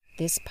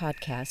This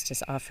podcast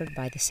is offered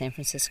by the San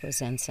Francisco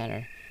Zen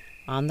Center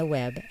on the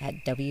web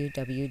at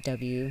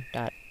www.sfzc.org.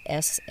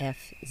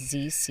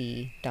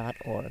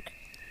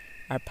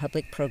 Our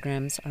public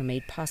programs are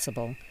made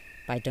possible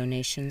by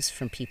donations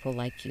from people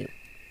like you.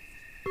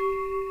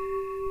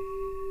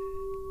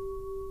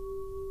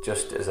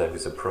 Just as I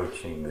was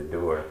approaching the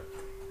door,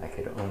 I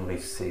could only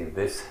see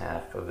this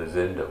half of the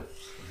zendo.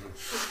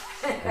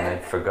 And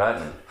I'd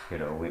forgotten,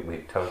 we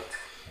talked,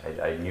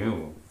 I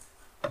knew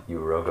you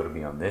were all going to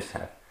be on this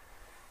half.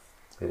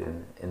 But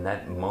in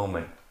that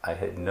moment, I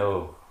had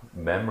no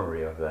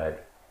memory of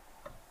that.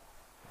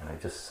 And I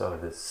just saw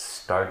this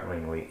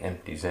startlingly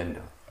empty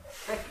zendo.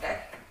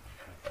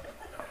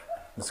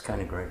 It's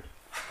kind of great.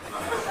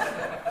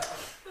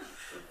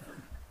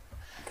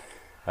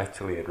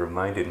 Actually, it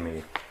reminded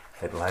me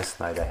that last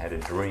night I had a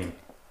dream.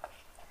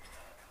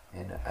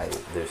 And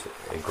there's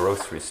a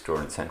grocery store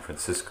in San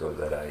Francisco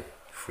that I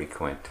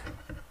frequent.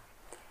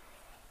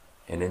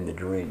 And in the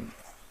dream,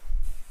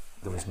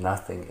 there was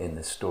nothing in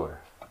the store,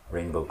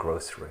 Rainbow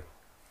Grocery.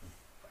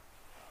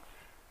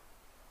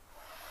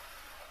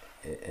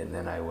 And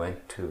then I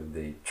went to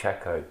the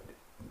checkout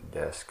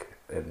desk,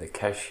 and the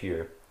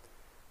cashier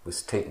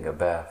was taking a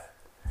bath.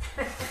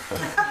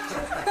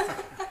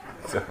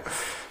 So,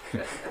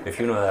 if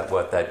you know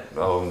what that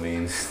all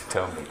means,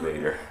 tell me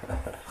later.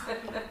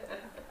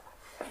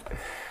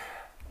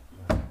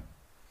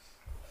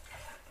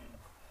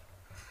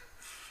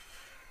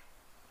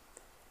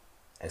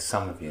 As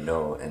some of you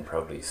know, and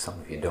probably some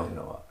of you don't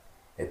know,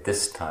 at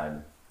this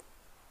time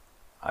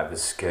I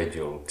was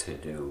scheduled to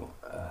do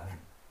a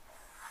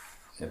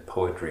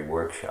poetry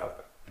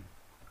workshop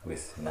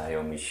with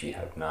Naomi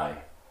Shihab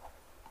Nye.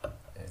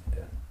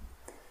 And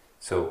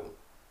so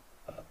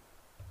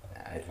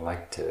I'd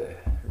like to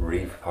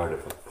read part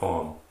of a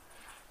poem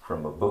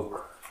from a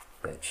book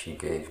that she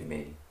gave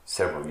me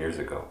several years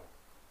ago.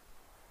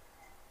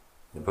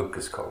 The book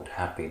is called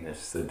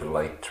Happiness, the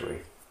Delight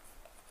Tree.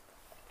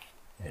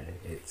 And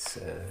it's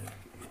an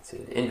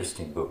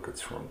interesting book.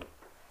 It's from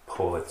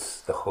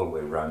poets the whole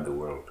way around the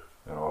world,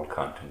 on all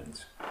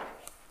continents.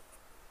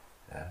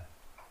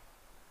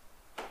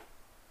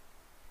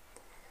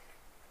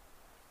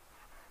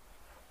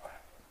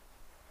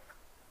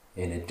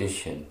 In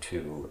addition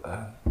to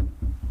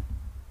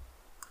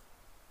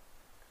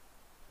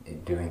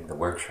in doing the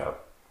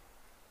workshop,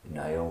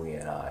 Naomi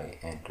and I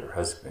and her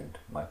husband,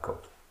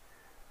 Michael,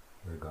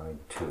 we're going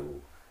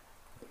to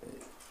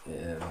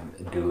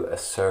do a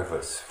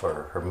service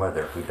for her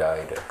mother who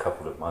died a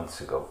couple of months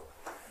ago.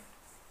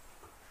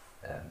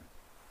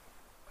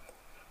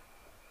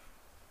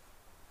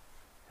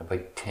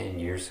 About 10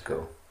 years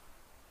ago,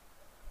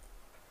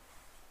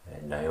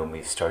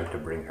 Naomi started to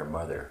bring her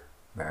mother,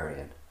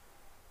 Marion,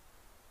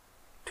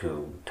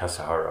 to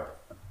Tassajara.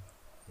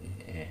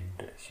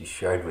 And she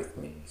shared with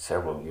me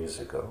several years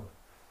ago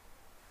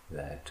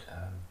that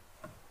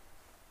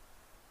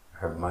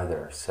her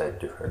mother said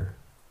to her,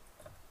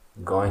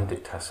 "Going to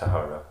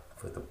Tassajara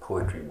for the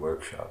poetry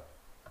workshop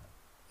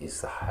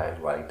is the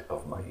highlight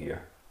of my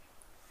year."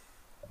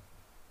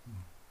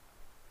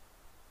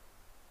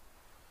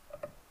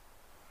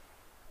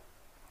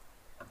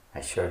 I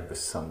shared with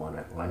someone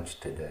at lunch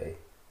today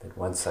that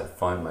once I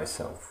found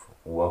myself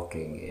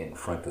walking in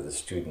front of the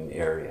student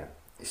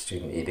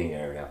eating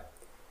area,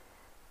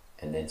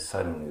 and then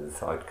suddenly the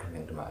thought came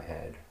into my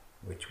head,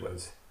 which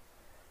was,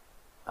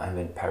 I'm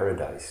in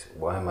paradise,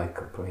 why am I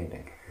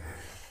complaining?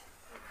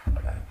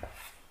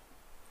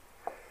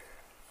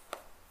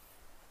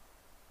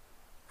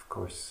 Of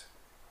course,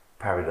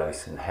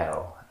 paradise and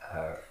hell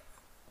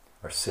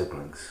are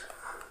siblings.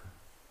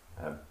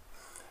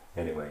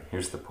 Anyway,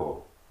 here's the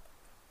poem.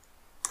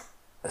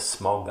 A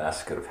small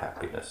basket of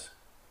happiness.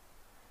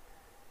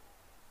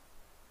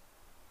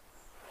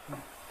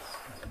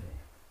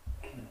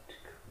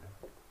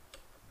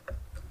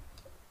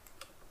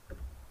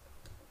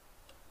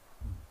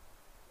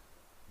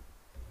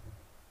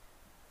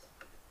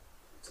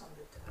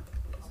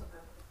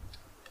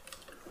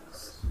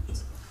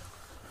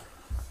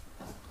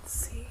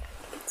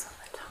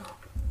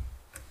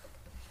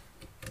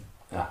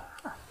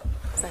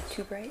 Is that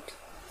too bright?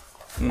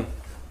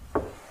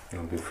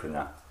 It'll do for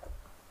now.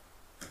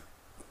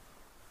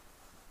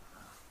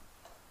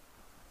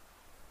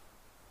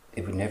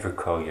 It would never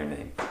call your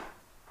name,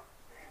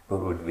 but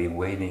would be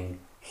waiting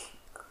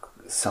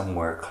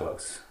somewhere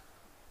close,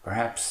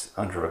 perhaps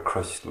under a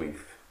crushed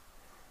leaf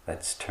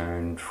that's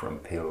turned from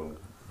pale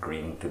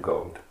green to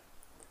gold,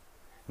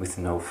 with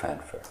no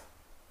fanfare.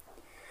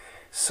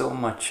 So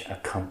much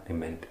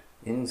accompaniment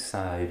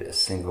inside a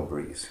single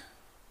breeze.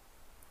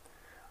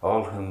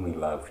 All whom we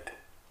loved,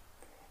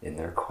 in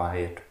their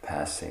quiet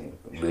passing,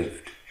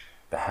 lived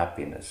the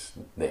happiness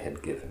they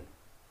had given,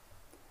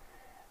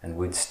 and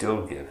would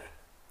still give,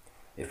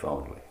 if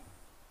only.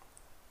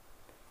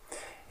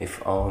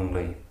 If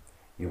only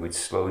you would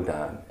slow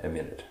down a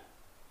minute.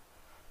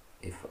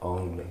 If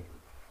only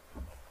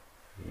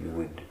you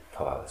would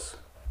pause.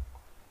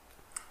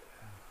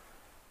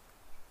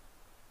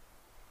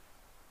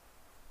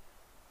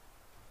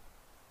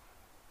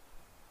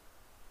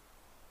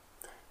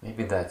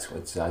 Maybe that's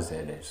what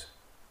Zazen is.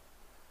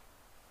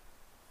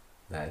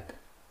 That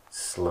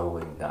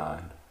slowing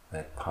down,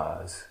 that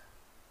pause,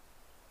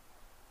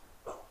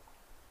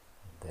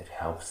 that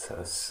helps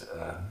us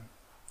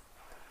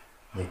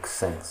make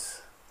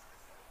sense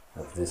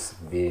of this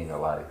being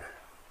alive.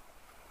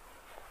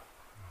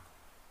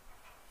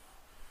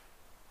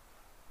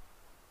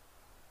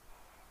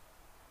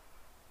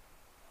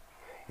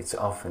 It's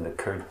often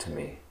occurred to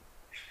me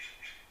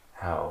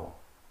how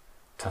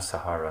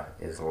Tassajara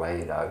is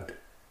laid out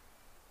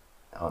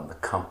on the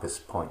compass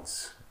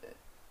points: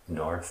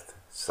 north,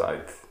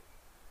 south,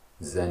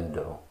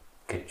 Zendo,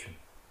 kitchen,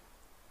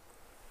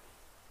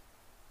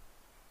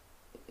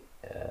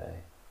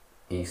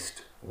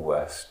 east,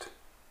 west,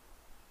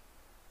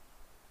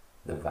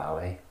 the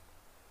valley,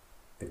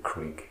 the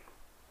creek,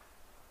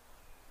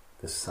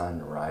 the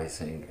sun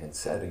rising and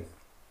setting.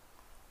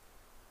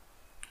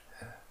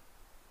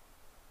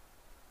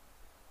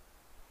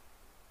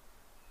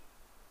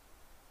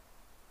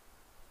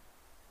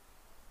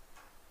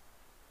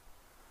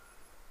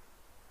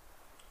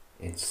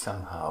 It's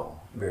somehow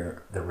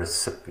we're the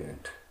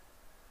recipient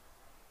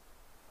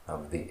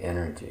of the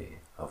energy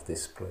of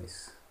this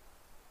place,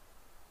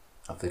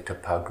 of the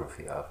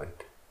topography of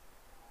it,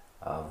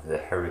 of the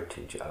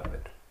heritage of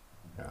it.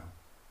 You know.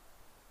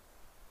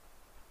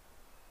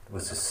 It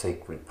was a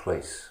sacred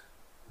place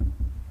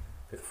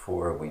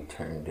before we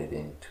turned it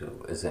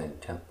into a Zen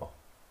temple.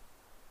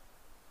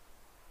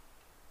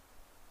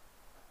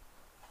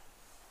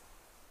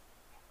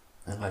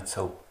 And let's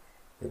hope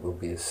it will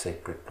be a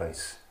sacred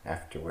place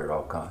after we're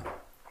all gone.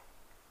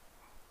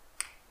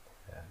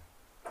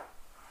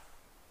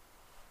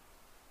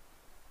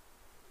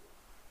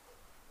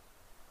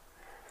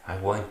 I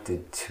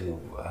wanted to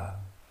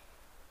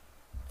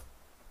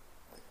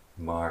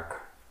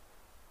mark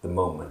the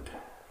moment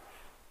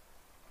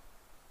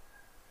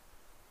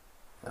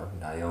of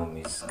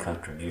Naomi's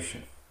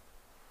contribution.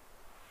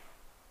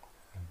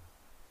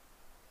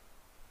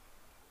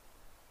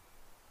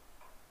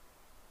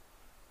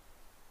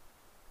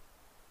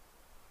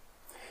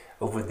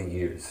 Over the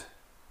years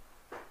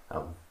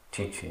of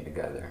teaching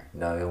together,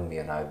 Naomi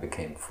and I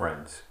became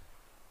friends.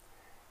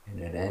 And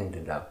it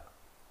ended up,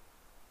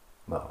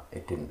 well,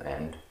 it didn't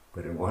end,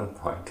 but at one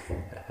point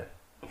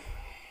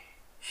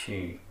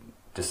she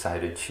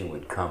decided she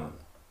would come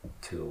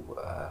to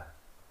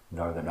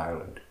Northern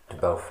Ireland, to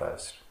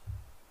Belfast,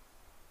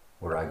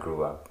 where I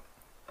grew up.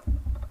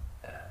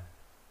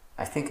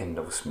 I think in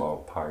no small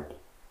part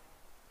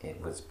it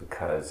was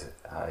because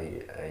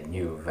I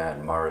knew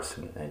Van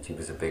Morrison, and she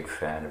was a big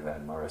fan of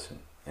Van Morrison.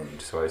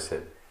 And so I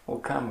said, well,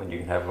 come and you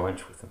can have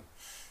lunch with him.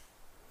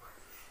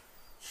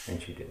 And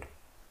she did.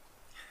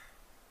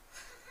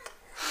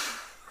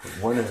 But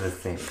one of the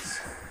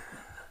things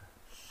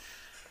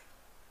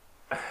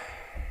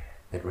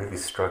that really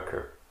struck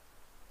her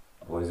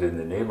was in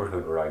the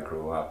neighborhood where I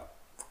grew up,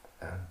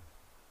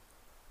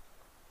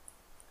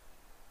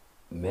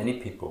 many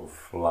people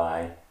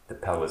fly the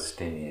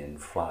Palestinian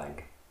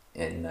flag.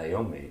 And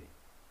Naomi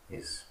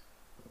is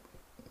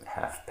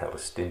half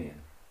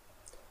Palestinian.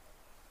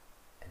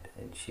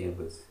 And she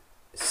was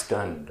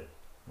stunned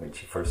when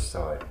she first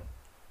saw it.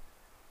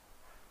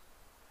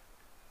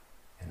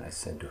 And I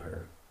said to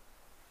her,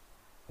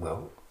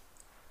 well,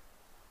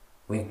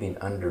 we've been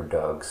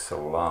underdogs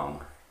so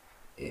long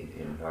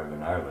in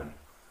Northern Ireland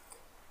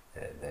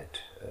that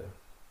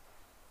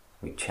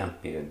we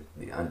champion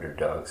the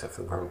underdogs of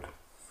the world.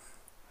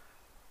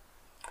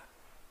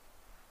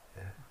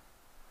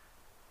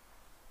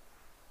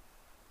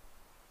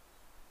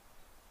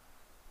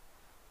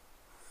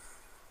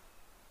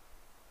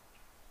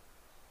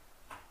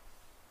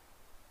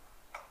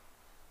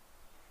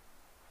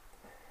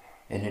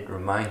 And it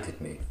reminded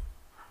me,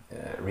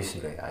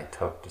 recently I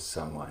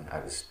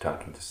was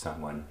talking to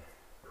someone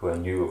who I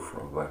knew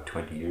from about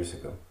 20 years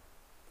ago,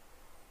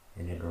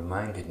 and it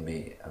reminded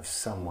me of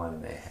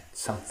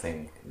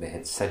something they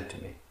had said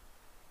to me.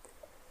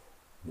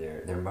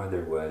 Their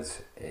mother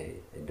was a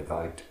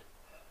devout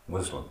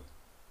Muslim,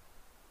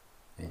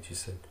 and she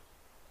said,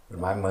 when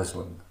my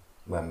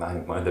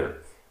mother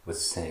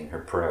was saying her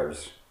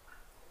prayers,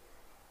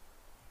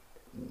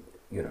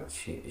 you know,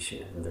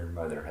 their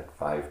mother had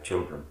 5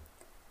 children.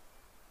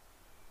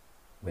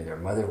 When their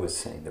mother was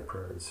saying the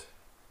prayers,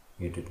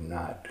 you did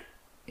not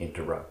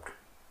interrupt.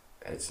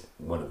 As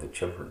one of the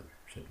children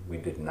said, we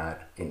did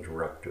not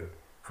interrupt her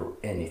for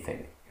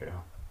anything, you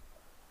know.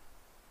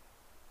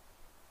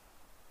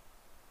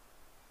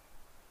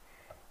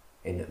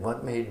 And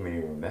what made me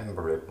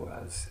remember it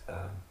was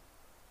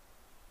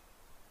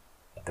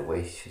the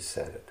way she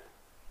said it.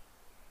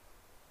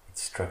 It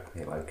struck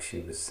me like she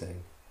was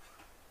saying,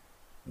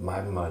 my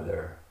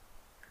mother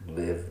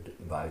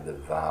lived by the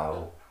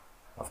vow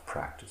of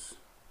practice.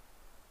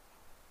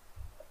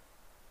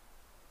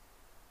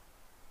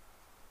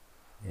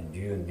 And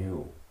you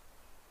knew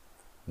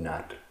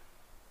not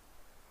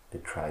to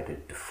try to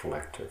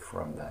deflect her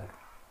from that.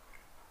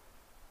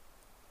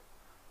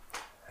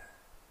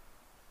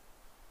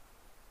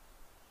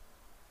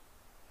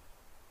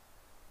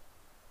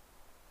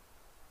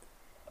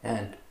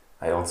 And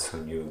I also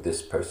knew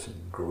this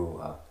person grew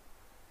up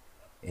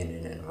in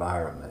an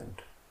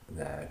environment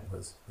that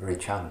was very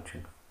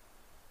challenging.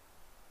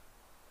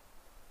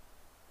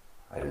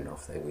 I don't know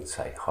if they would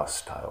say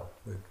hostile,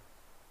 but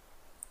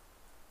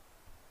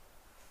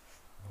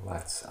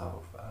lots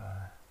of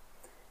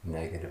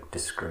negative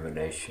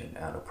discrimination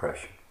and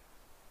oppression.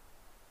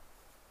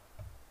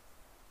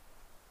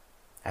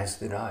 As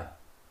did I.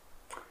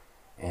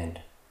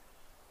 And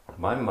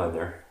my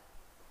mother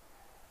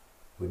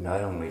would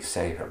not only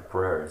say her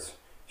prayers,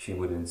 she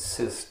would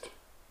insist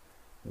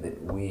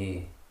that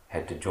we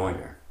had to join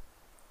her.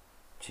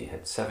 She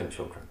had 7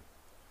 children,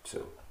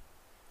 so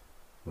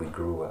we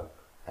grew up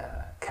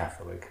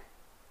Catholic,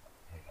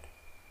 and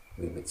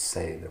we would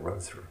say the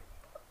rosary,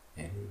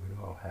 and we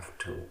would all have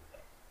to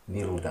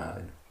kneel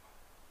down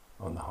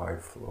on the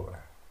hard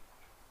floor.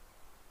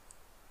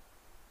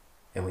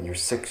 And when you're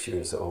 6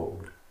 years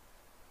old,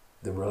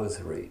 the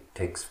rosary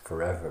takes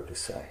forever to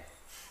say.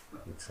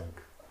 It's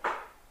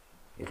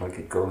like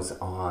it goes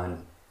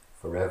on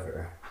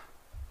forever,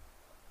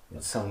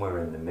 and somewhere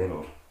in the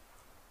middle,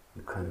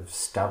 you kind of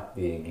stop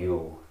being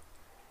you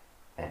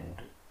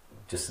and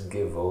just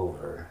give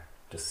over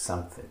to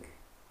something,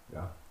 you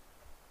know?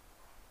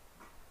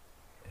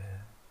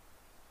 Yeah.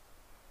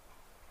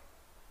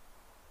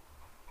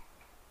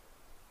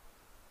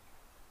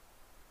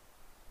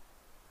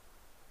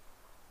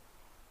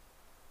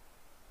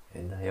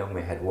 And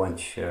Naomi had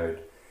once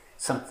shared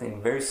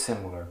something very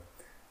similar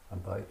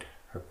about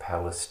her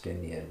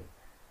Palestinian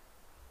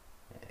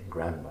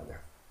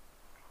grandmother.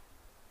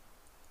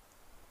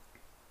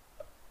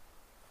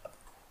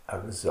 A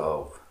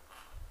resolve,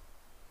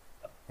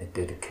 a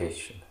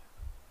dedication,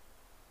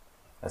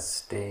 a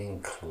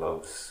staying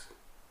close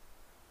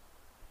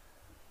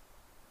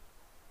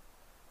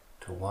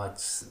to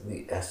what's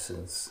the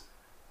essence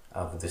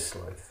of this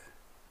life,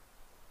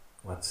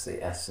 what's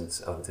the essence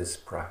of this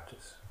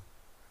practice.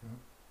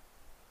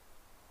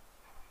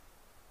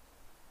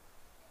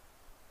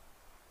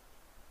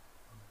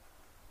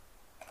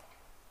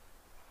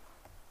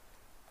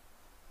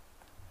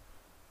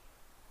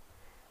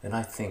 And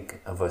I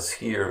think of us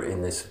here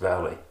in this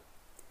valley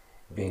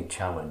being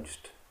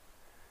challenged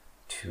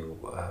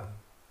to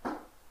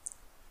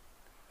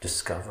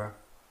discover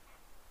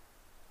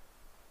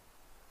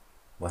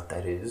what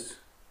that is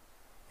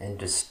and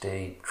to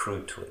stay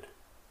true to it.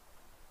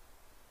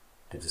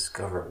 To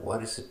discover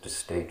what is it to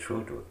stay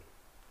true to it.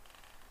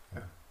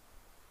 Yeah.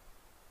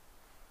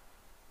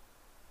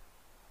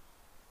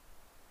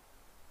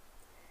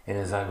 And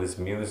as I was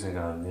musing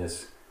on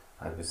this,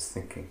 I was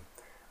thinking,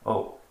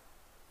 oh,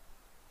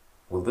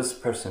 well, this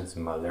person's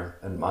mother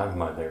and my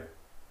mother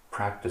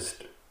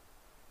practiced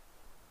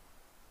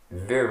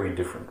very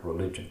different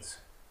religions,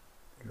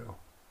 you know.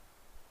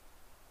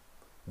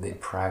 They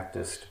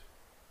practiced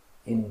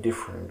in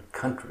different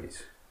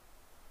countries,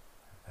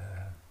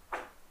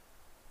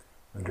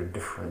 under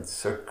different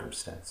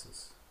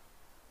circumstances,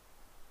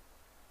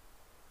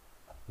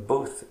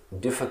 both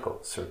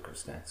difficult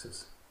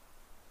circumstances.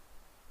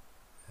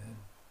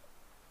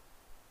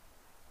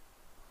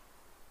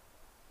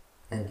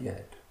 And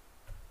yet,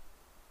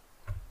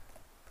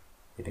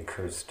 it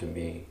occurs to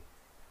me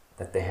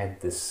that they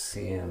had this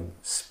same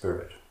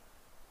spirit.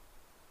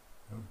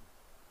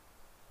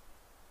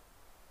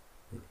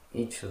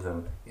 Each of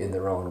them, in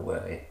their own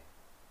way,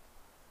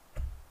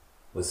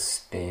 was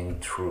staying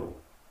true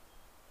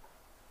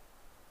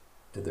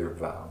to their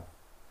vow.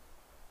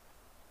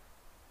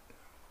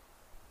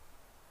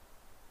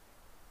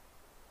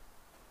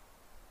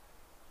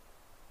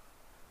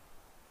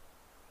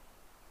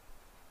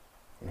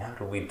 And how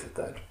do we do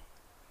that?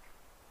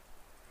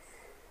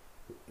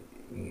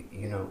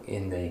 You know,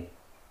 in the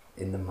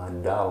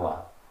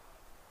mandala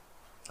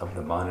of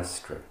the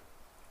monastery,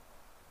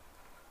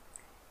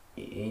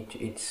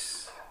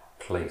 each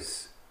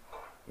place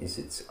is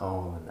its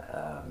own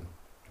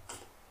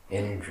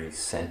energy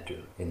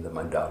center in the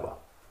mandala.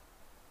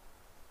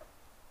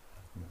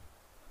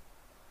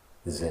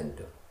 The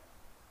zendo,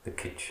 the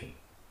kitchen,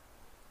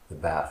 the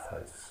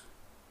bathhouse,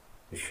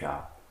 the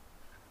shop.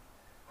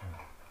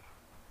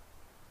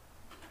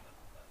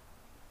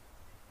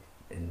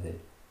 And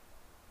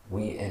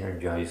we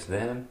energize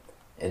them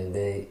and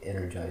they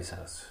energize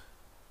us.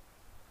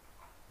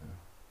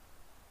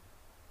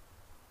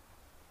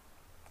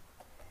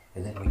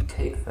 And then we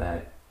take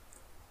that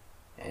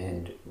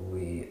and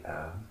we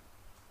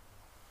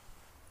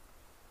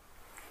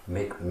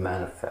make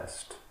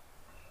manifest.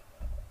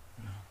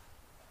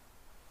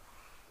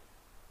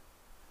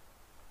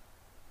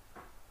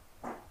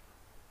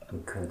 We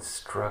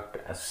construct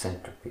a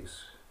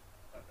centerpiece.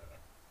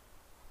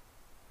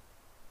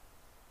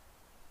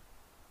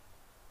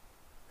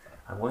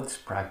 I once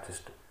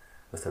practiced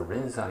with a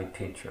Rinzai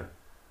teacher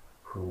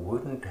who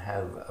wouldn't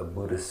have a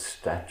Buddhist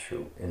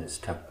statue in his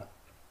temple.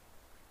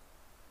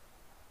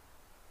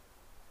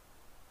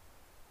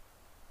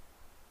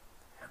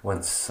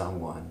 Once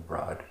someone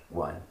brought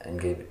one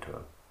and gave it to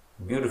him.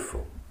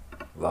 Beautiful,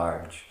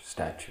 large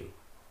statue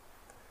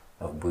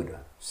of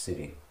Buddha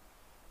sitting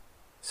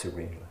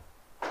serenely.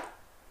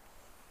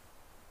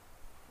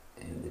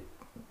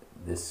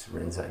 this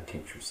Rinzai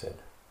teacher said,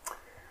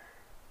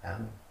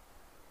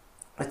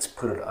 let's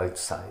put it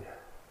outside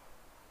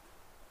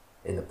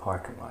in the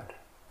parking lot.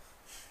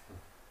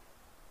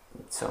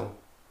 So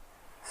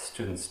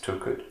students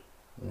took it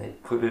and they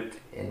put it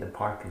in the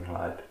parking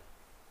lot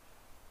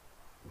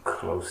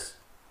close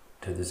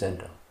to the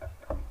Zendo.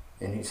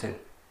 And he said,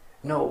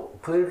 no,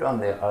 put it on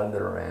the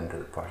other end of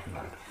the parking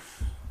lot.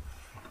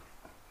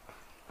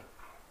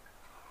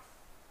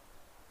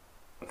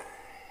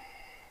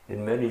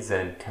 In many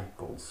Zen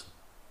temples,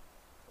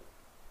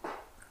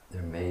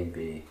 there may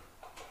be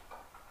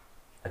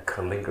a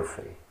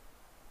calligraphy,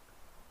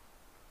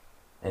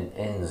 an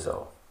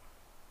enzo,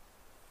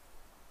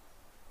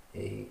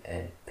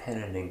 a pen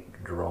and ink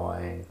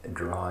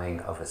drawing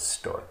of a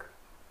stork.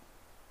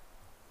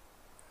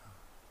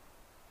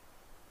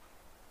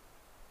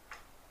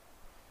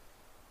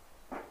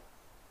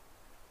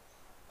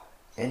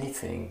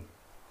 Anything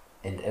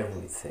and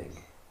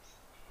everything,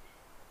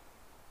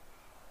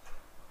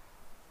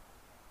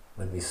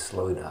 when we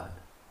slow down,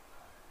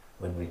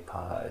 when we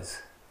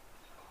pause,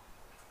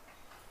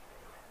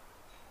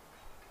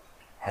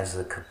 has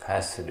the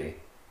capacity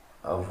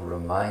of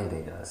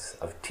reminding us,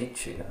 of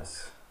teaching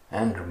us,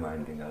 and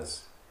reminding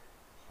us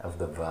of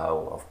the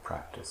vow of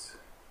practice,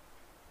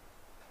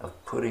 of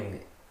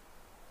putting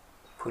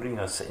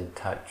us in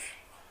touch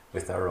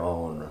with our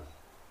own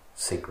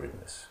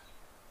sacredness.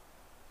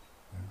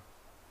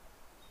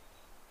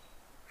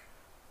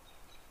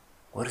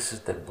 What is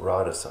it that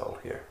brought us all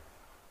here?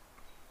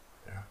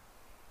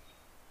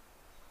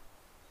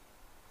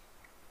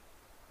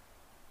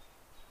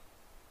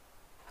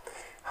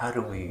 How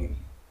do we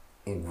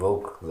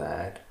invoke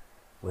that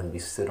when we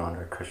sit on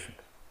our cushion?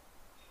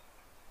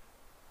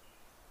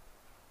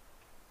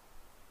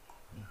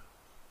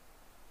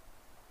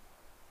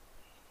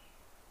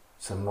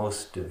 So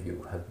most of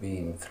you have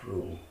been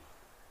through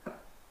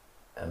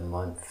a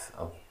month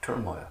of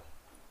turmoil.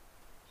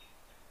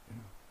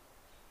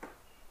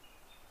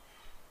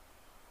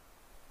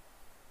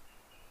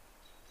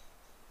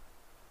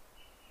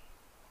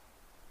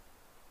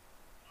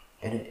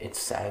 And it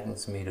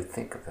saddens me to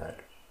think of that,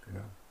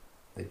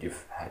 that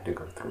you've had to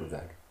go through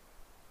that.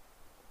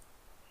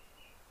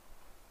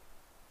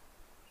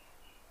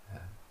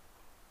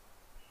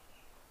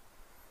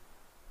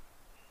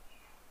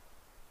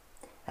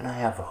 And I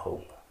have a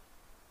hope.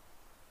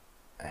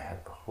 I have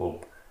a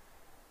hope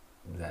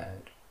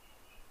that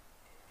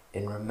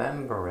in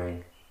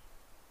remembering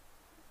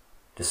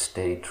to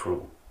stay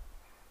true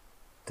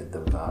to the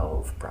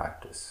vow of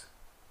practice,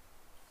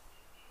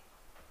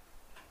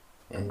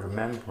 and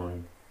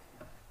remembering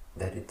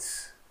that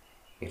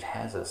it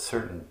has a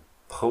certain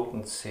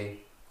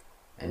potency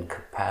and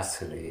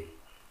capacity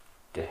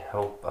to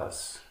help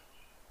us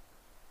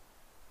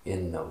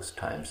in those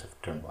times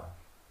of turmoil.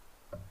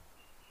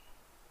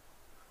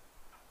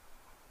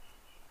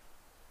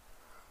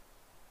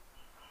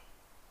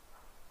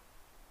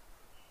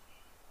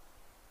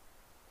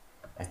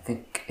 I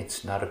think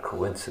it's not a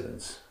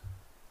coincidence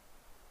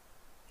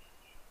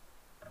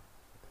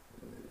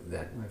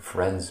that my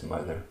friend's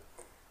mother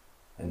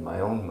and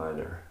my own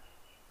mother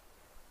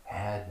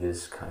had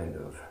this kind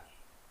of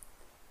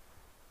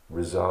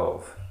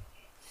resolve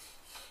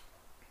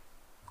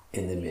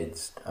in the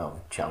midst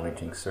of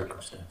challenging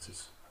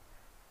circumstances.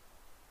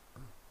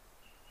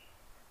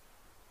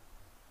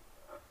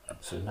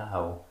 So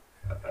now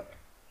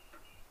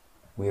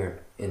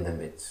we're in the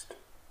midst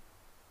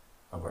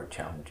of our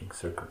challenging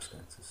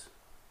circumstances.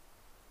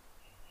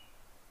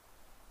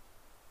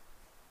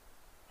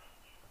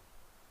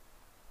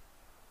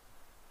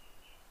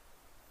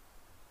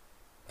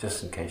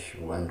 Just in case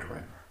you're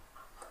wondering,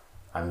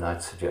 I'm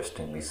not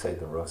suggesting we say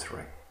the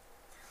rosary.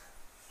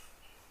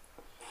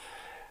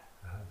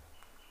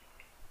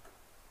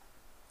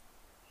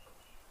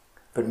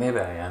 But maybe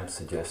I am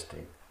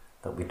suggesting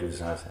that we do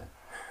zazen.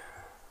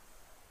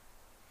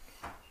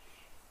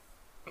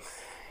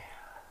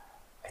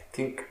 I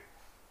think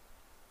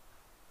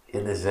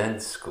in the Zen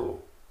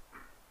school,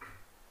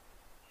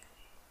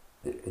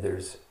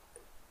 there's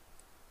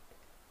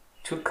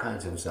two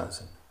kinds of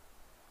zazen.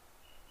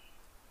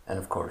 And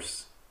of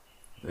course,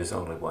 there's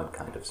only one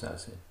kind of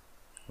zazen,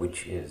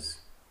 which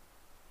is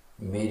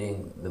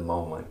meeting the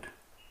moment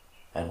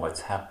and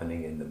what's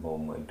happening in the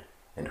moment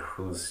and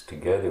who's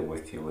together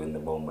with you in the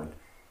moment,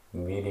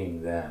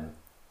 meeting them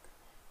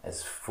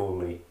as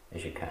fully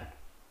as you can,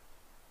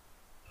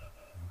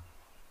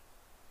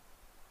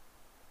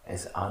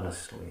 as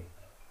honestly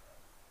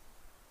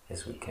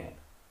as we can,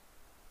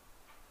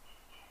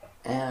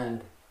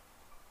 and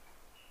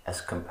as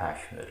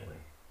compassionately.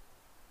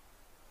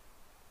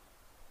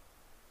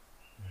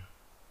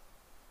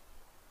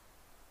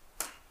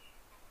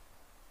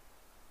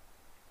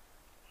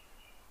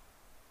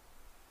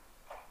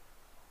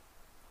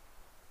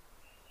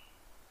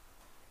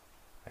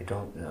 I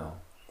don't know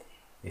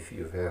if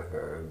you've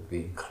ever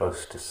been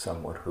close to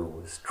someone who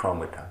was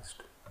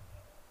traumatized,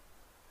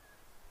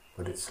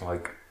 but it's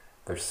like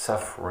their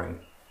suffering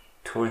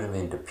tore them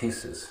into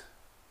pieces,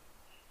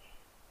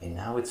 and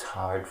now it's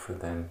hard for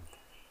them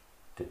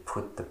to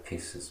put the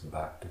pieces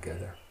back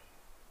together.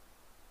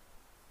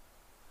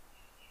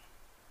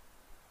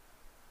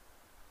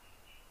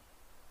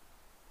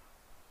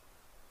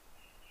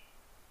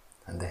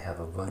 And they have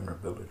a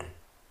vulnerability.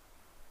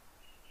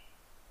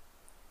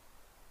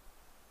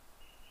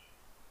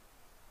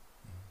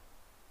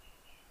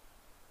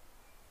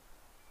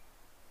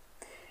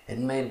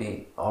 And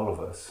maybe all of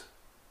us,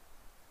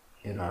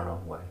 in our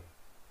own way,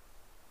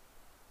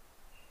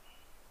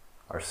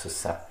 are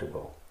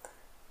susceptible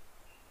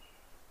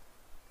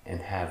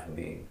and have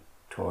been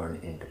torn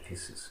into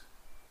pieces.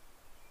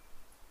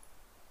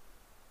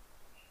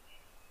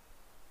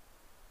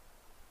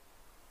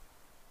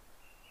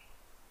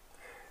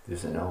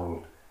 There's an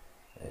old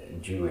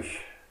Jewish,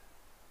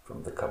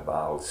 from the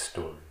Kabbalah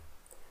story,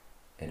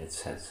 and it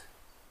says,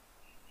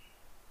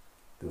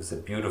 there was a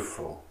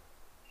beautiful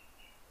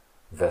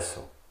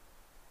vessel,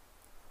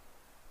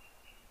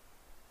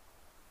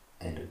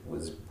 and it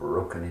was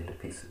broken into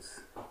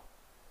pieces.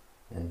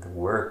 And the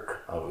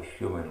work of a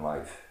human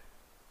life,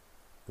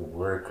 the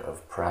work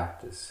of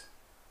practice,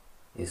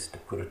 is to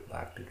put it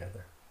back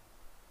together.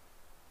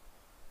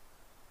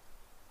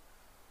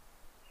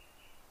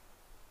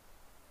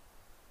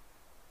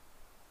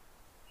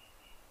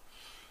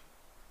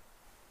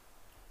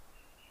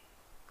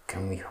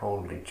 Can we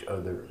hold each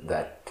other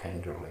that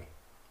tenderly?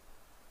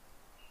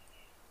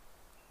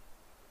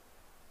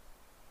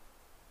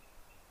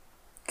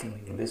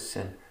 Can we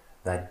listen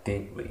that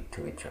deeply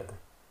to each other?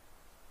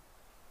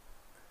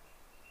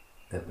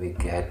 That we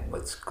get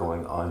what's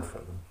going on for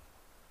them.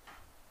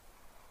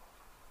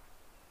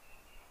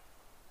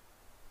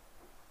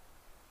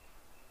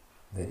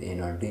 That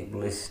in our deep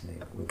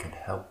listening we can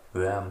help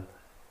them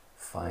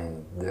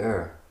find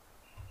their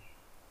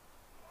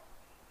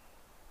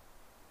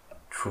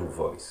true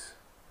voice.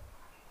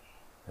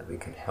 That we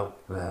can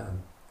help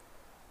them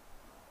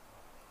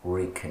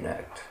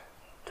reconnect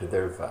to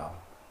their vow.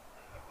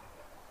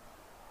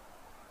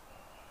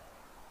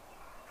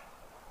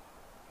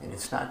 And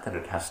it's not that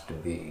it has to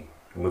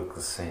look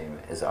the same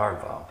as our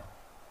vow.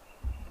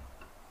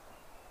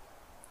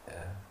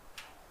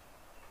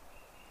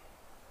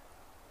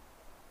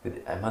 But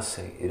I must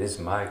say, it is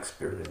my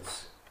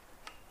experience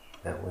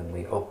that when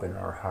we open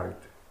our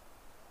heart,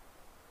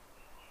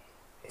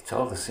 it's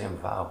all the same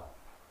vow,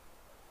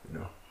 you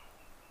know.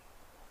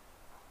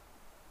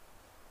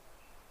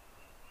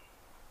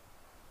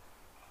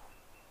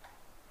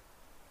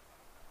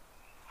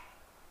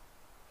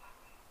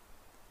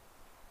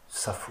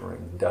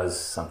 Suffering does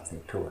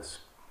something to us.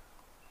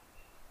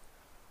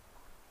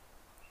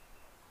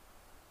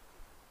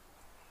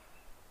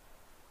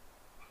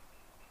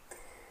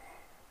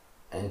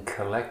 And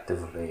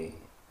collectively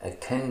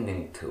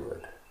attending to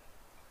it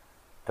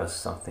does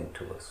something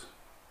to us.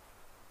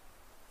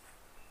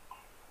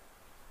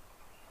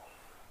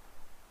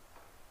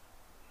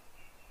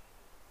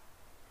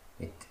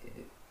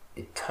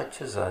 It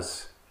touches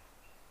us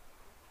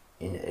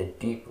in a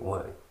deep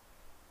way.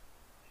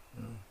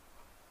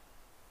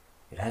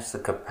 It has the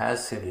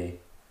capacity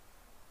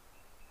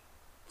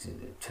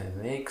to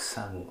make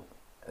some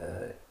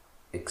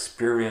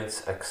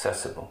experience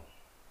accessible.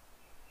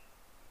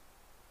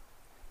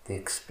 The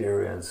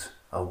experience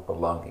of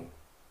belonging.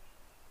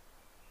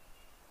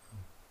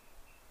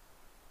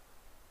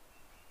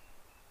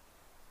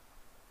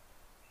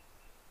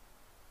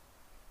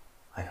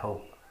 I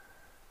hope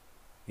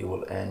you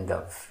will end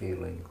up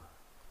feeling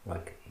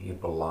like you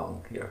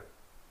belong here.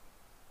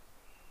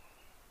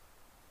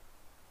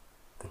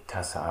 The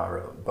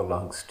Tassajara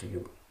belongs to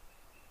you,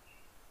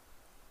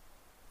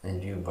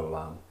 and you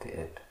belong to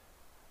it.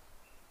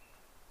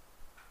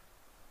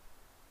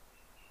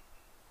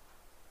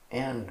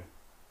 And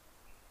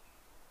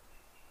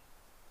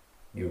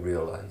you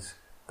realize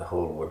the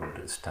whole world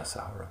is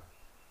Tassajara.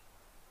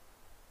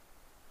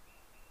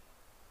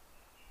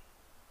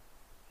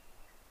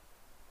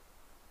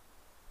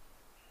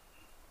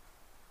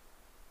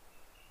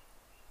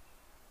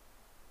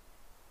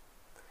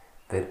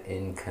 That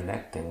in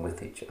connecting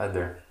with each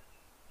other,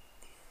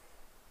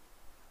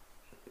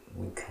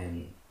 we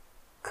can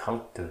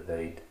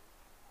cultivate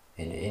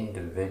an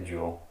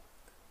individual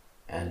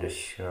and a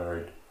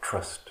shared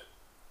trust.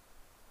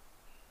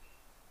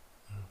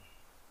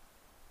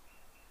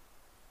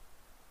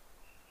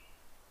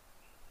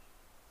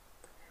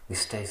 We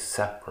stay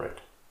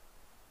separate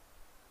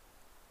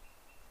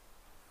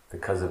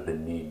because of the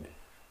need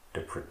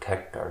to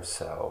protect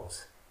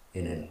ourselves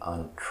in an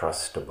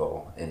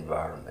untrustable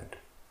environment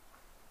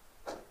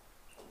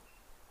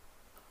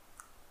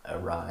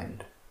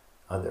around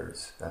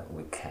others that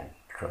we can't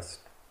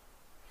trust.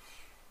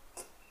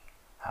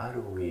 How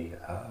do we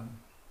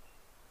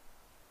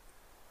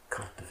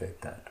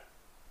cultivate that?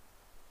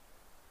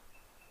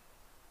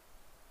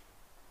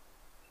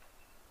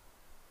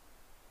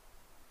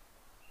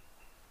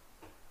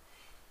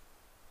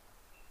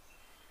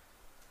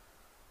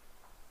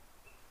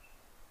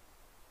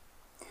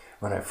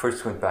 When I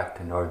first went back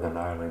to Northern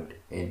Ireland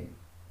in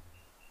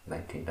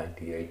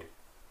 1998,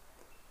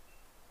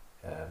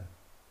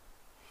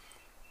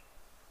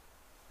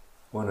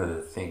 one of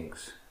the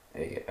things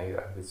I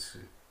was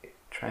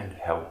trying to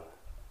help,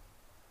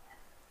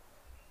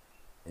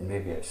 and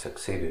maybe I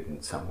succeeded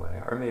in some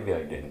way, or maybe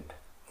I didn't,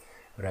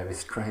 but I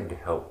was trying to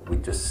help. We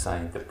just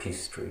signed the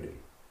peace treaty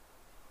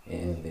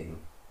in the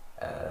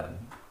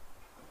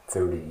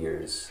 30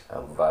 years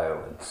of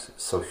violence,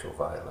 social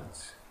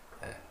violence.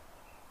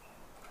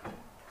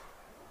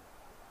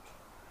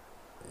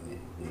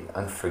 The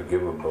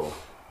unforgivable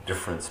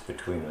difference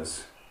between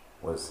us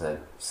was that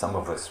some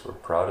of us were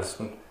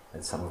Protestant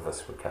and some of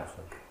us were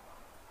Catholic.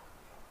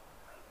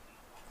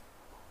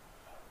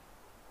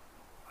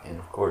 And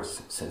of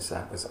course, since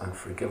that was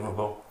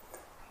unforgivable,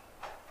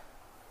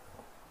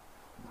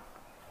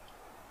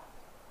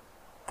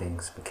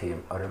 things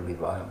became utterly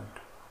violent.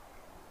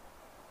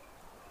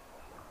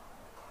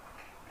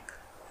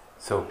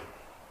 So,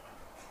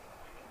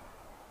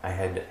 I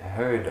had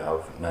heard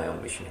of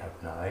Naomi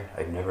Shihab.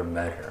 I'd never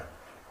met her,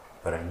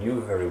 but I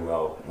knew very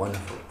well one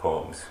of her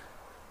poems,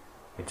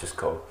 which is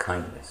called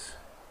Kindness.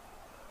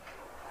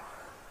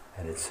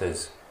 And it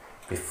says,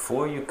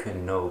 before you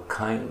can know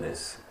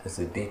kindness as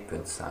the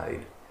deepest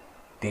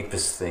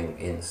thing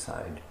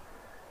inside,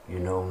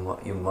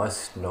 you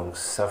must know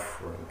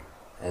suffering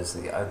as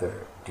the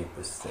other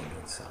deepest thing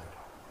inside.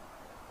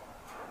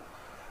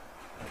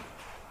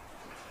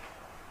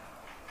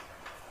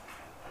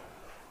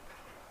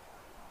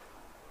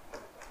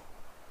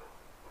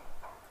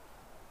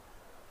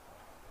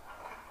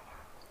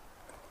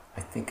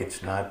 I think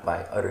it's not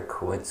by utter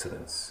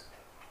coincidence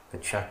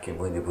that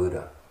Shakyamuni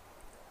Buddha,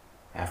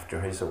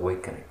 after his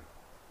awakening,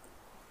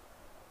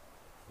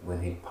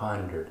 when he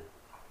pondered,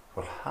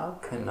 well, how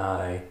can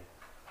I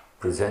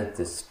present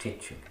this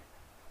teaching?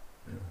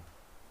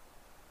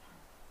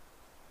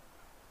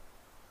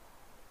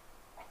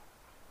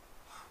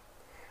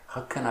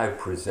 How can I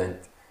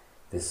present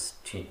this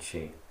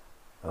teaching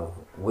of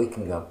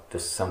waking up to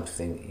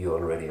something you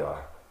already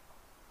are?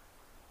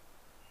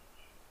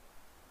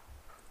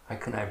 How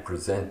can I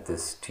present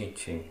this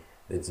teaching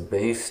that's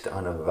based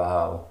on a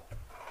vow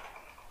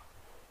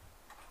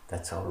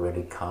that's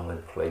already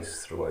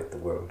commonplace throughout the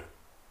world?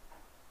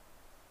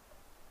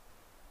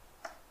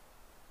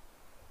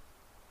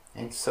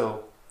 And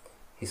so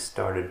he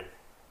started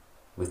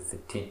with the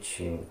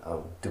teaching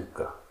of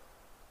dukkha,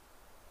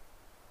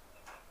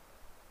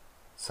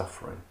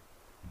 suffering,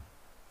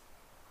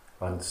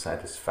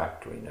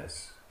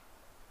 unsatisfactoriness,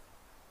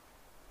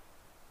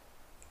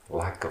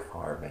 lack of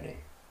harmony.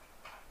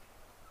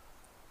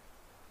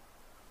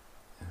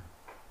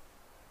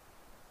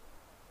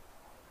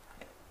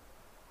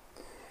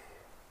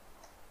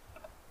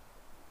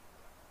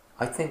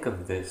 I think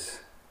of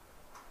this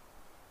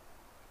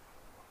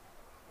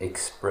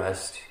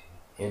expressed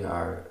in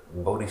our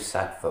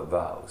bodhisattva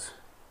vows.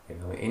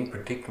 In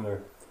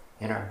particular,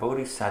 in our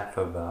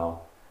bodhisattva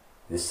vow,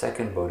 the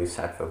second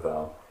bodhisattva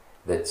vow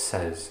that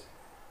says,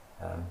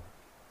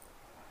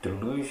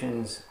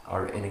 delusions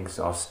are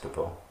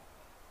inexhaustible.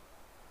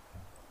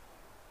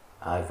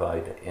 I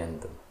vow to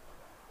end them.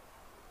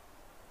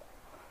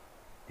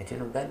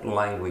 And that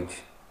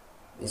language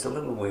is a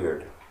little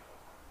weird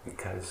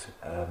because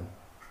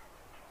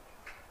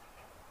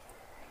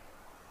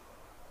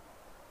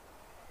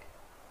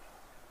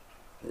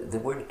the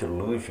word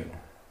delusion,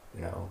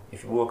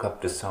 if you walk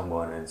up to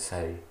someone and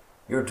say,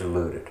 you're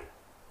deluded,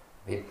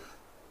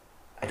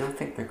 I don't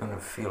think they're going to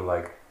feel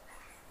like,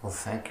 well,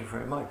 thank you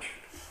very much.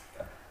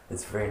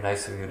 It's very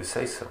nice of you to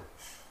say so.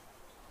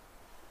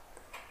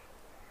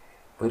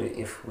 But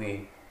if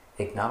we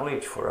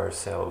acknowledge for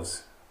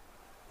ourselves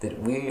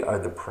that we are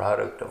the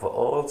product of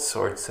all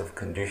sorts of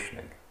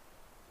conditioning,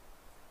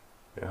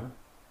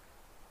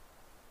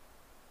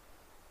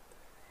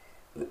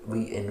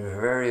 we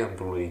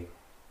invariably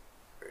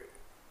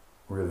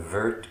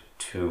revert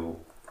to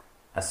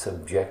a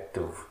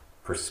subjective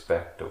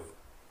perspective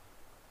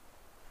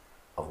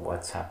of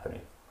what's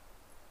happening.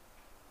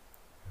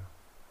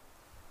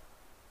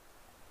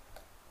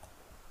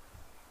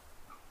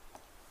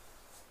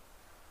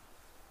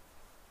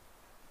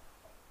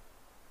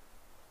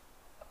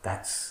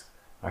 That's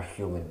our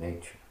human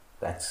nature.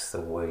 That's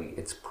the way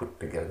it's put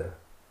together.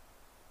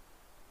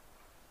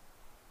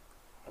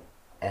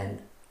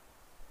 And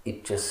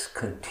it just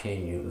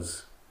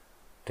continues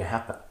to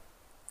happen.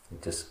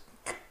 It just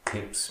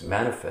keeps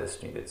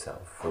manifesting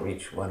itself for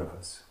each one of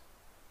us.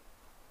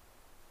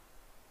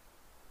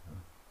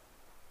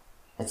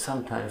 And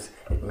sometimes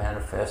it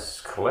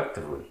manifests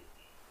collectively.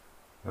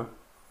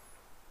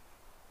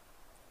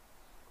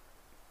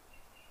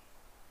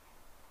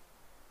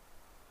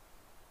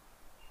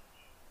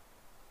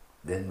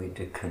 Then we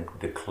can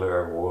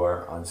declare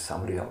war on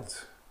somebody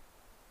else.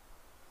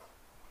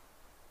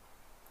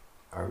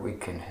 Or we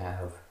can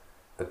have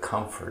the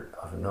comfort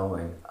of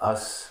knowing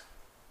us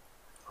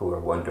who are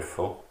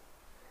wonderful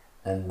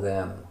and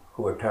them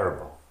who are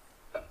terrible.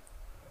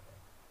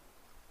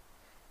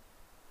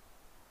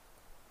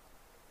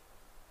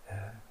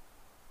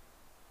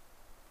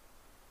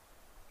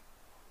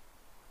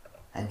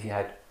 And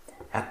yet,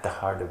 at the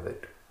heart of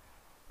it,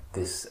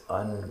 this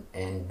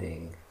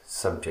unending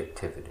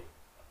subjectivity,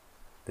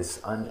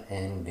 this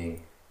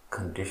unending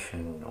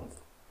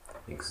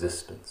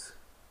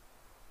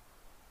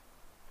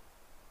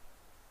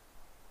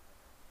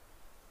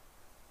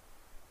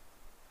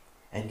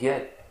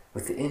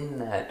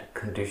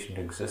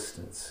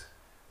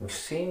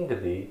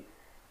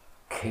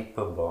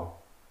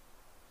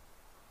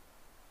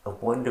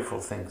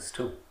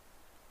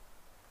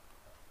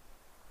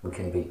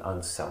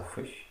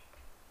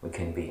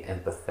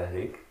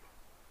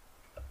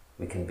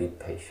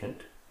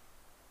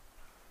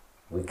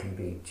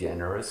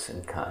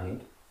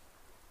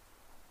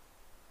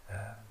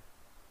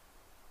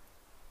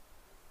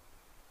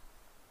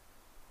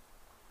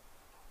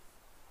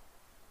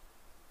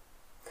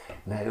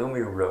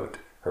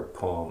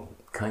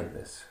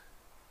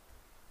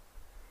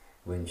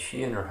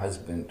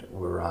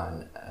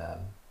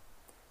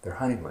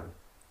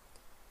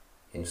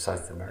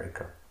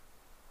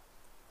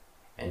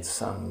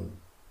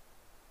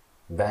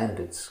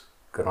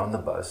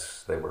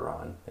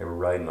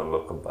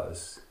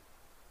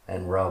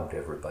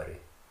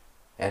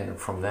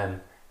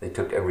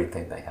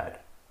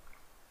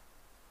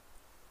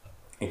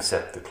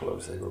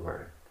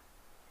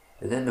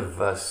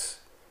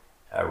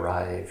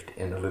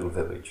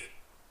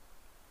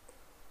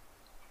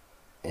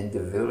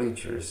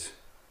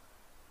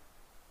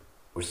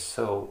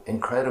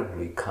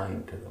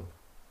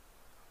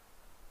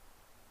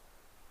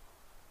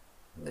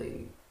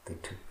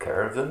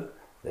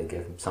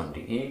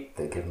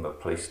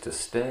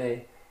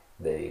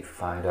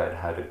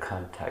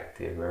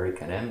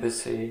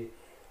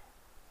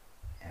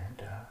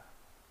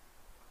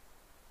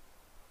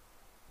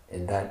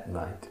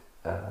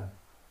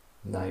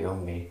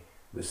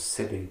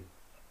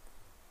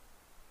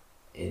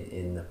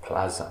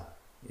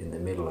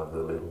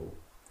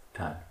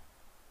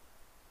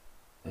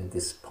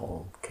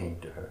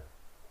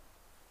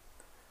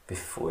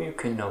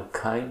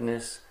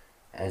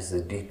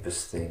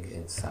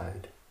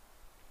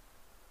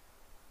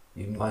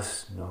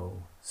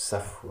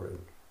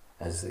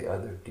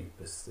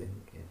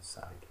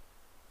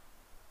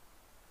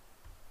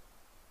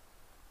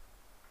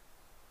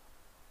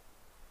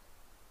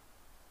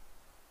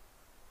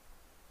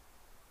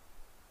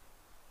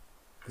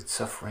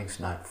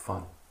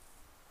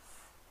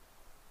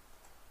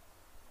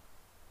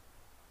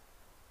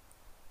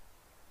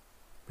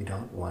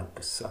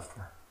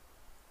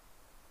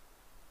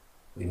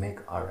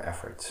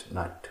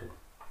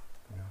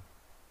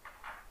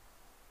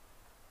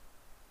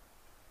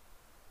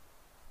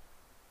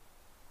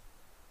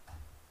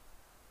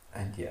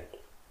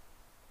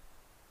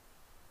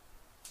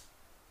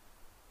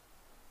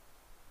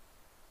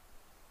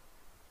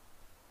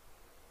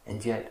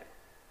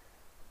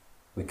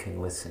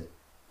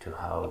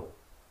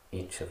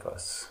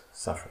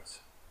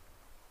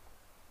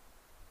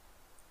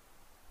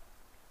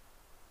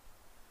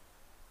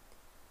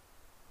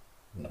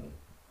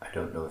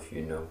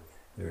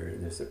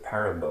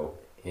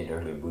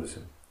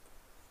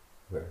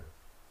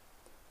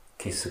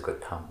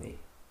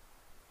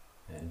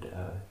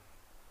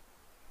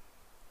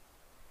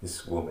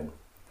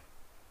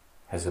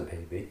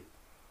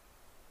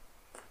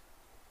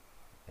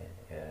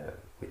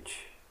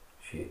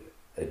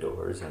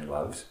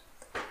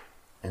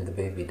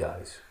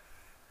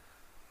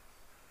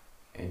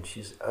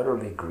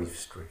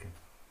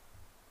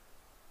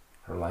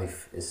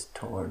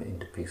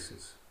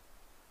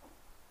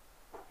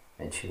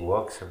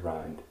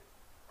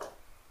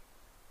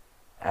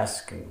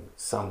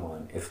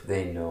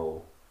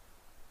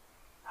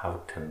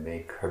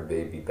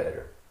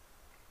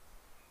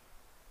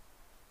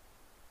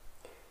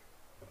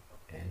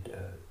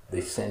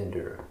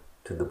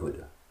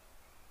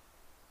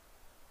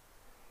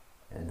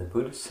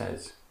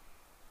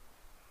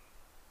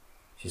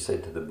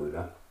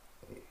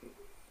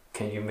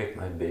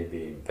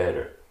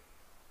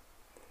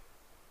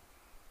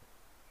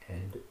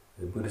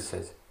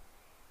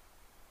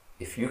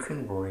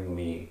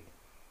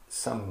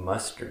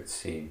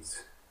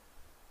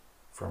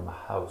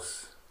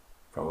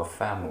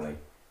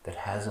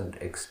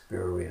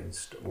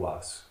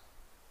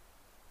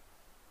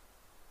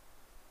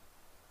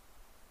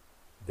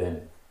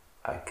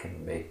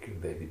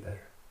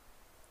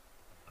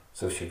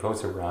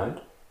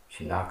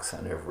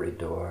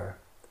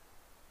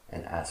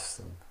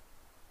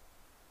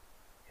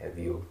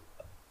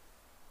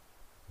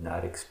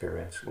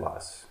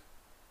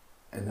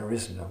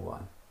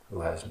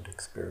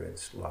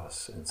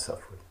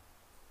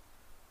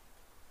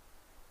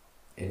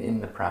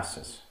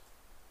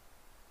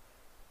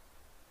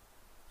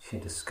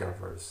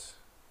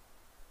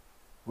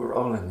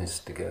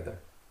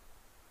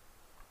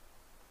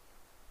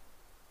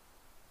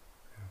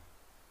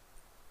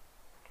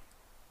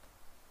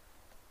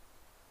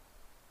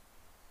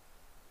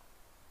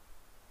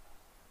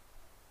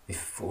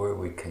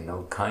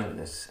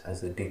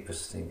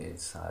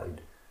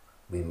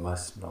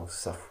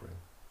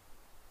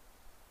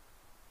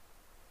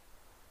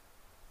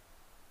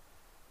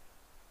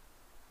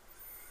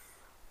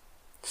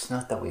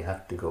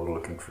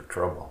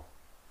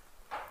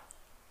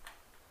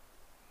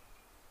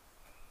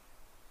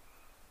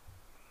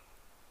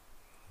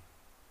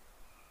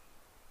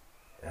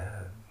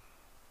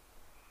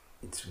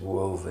It's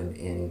woven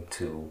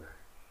into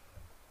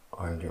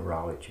our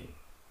neurology.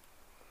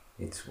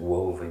 It's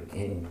woven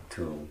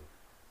into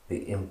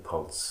the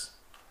impulse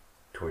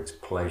towards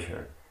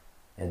pleasure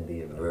and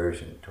the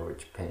aversion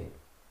towards pain.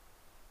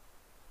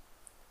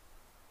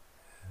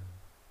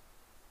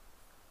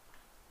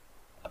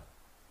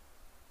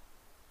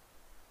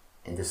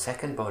 And the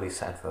second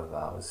Bodhisattva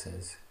vow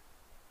says,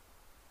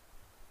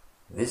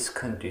 this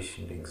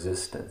conditioned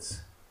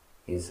existence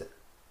is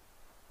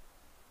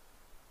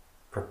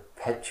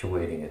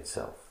perpetuating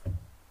itself.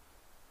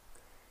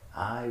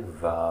 I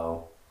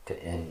vow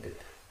to end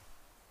it.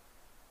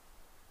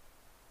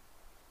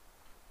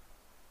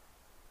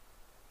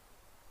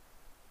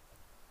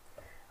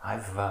 I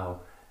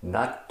vow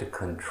not to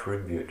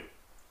contribute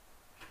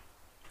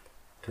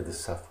to the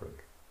suffering.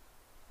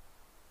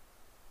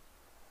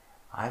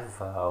 I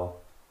vow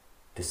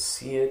to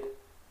see it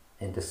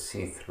and to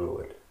see through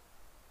it,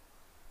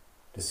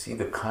 to see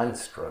the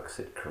constructs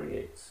it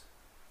creates.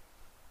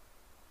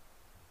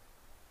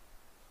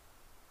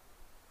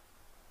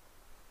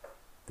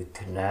 The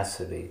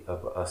tenacity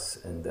of us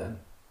and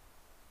them.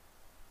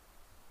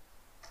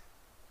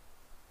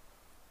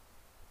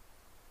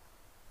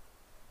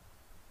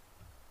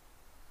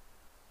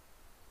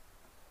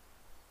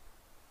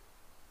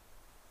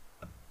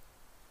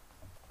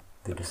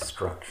 The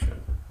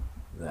destruction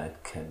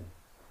that can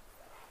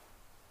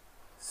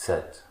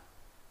set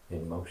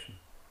in motion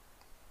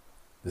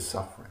the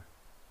suffering.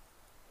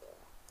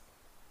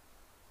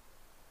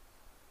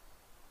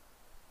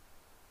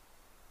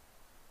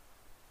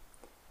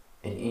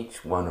 And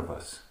each one of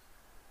us,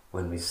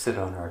 when we sit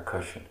on our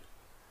cushion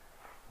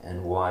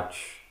and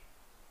watch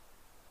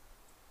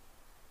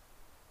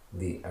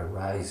the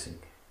arising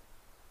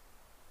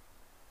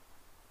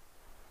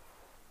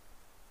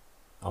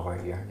of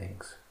our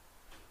yearnings,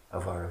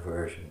 of our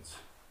aversions,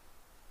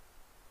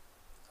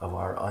 of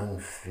our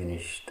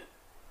unfinished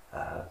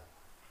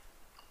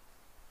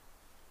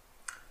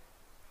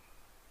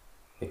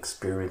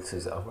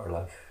experiences of our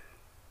life,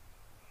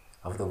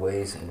 of the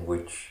ways in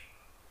which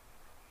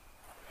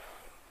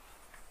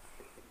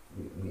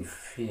we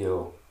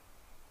feel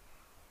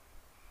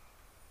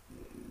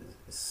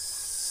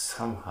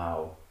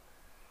somehow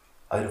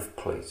out of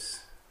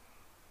place.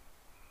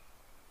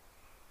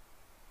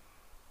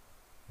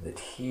 That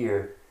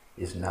here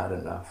is not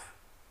enough.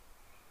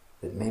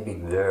 That maybe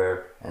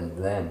there and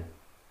then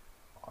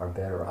are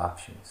better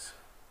options.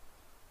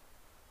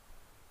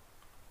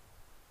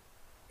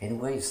 In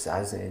ways,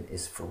 Zazen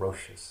is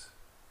ferocious.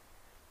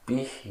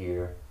 Be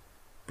here,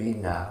 be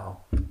now,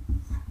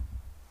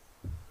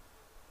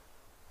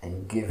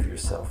 and give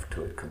yourself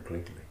to it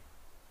completely.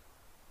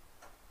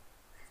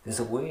 There's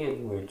a way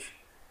in which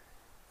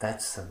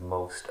that's the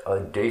most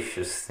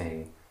audacious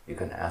thing you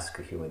can ask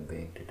a human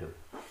being to do.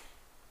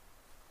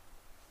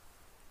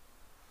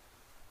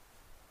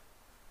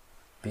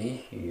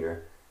 Be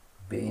here,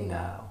 be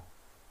now,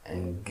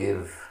 and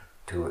give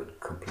to it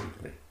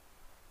completely.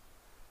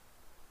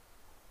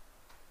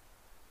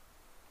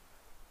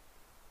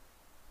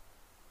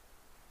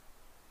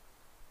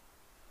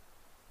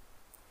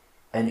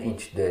 And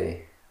each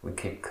day we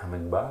keep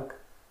coming back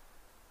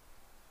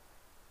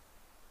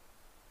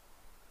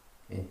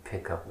and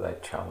pick up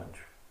that challenge.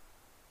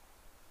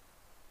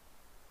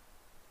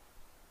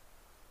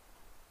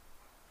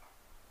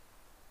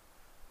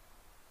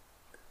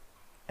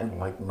 And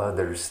like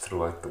mothers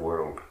throughout the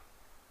world,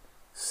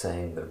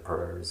 saying their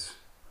prayers,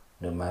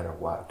 no matter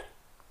what,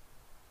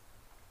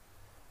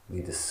 we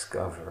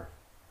discover,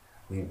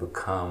 we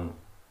become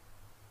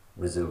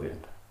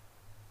resilient.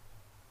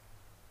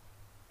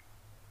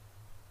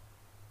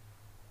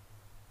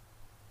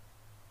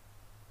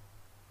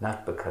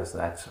 Not because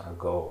that's our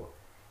goal,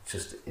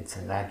 it's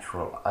a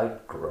natural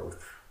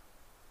outgrowth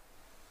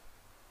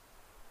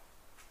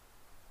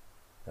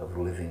of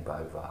living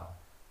by vow.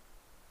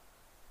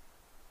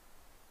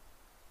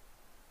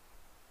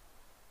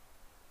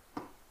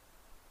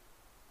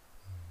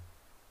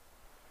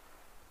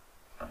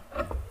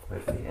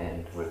 Let me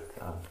end with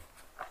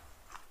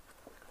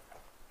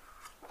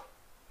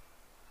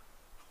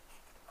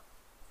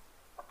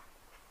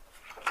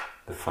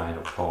the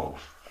final poem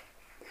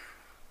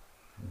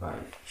by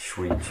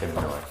Sri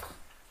Chinmoy,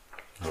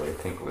 who I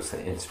think was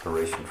the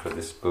inspiration for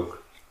this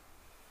book.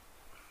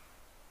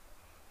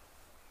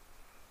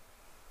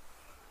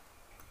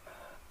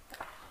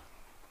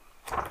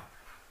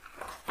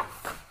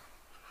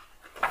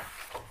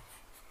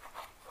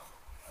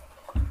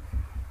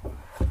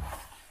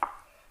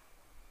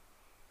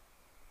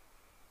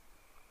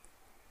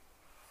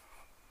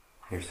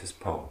 Here's his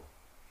poem.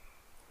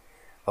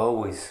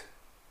 Always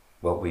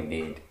what we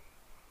need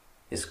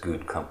is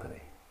good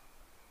company.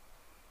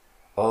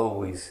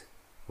 Always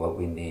what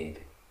we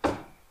need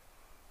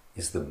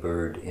is the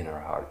bird in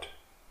our heart.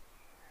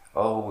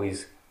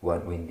 Always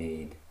what we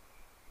need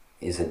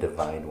is a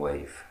divine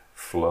wave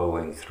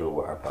flowing through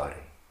our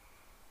body.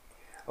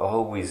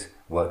 Always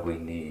what we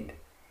need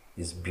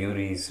is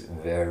beauty's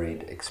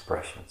varied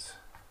expressions.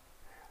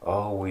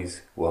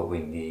 Always what we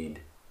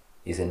need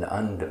is an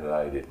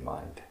undivided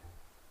mind.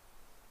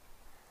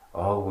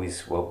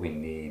 Always what we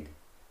need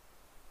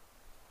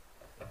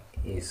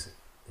is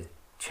the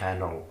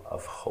channel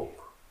of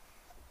hope.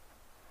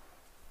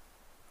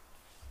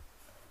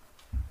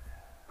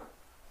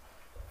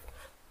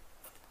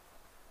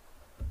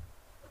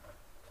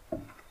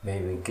 May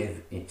we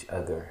give each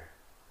other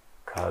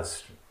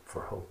cause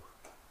for hope.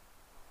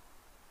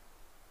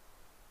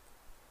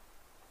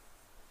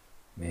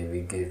 May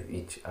we give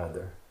each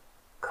other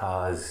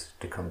cause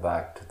to come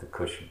back to the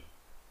cushion.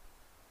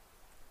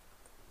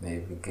 May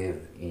we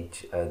give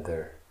each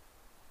other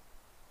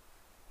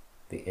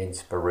the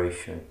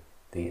inspiration,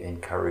 the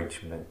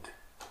encouragement,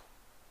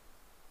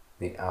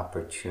 the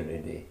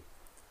opportunity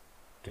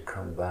to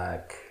come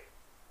back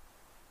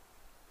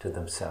to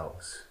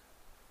themselves,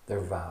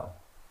 their vow,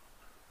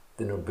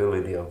 the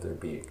nobility of their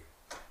being.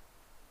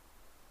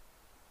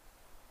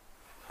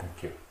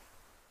 Thank you.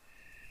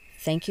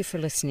 Thank you for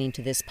listening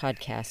to this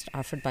podcast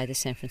offered by the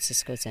San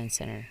Francisco Zen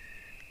Center.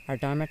 Our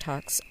Dharma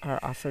talks are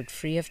offered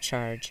free of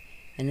charge,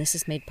 and this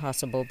is made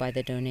possible by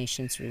the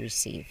donations we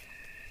receive.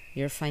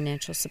 Your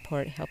financial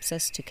support helps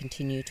us to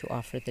continue to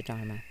offer the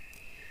Dharma.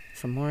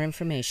 For more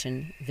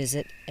information,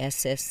 visit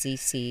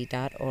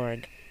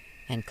sscc.org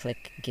and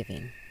click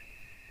Giving.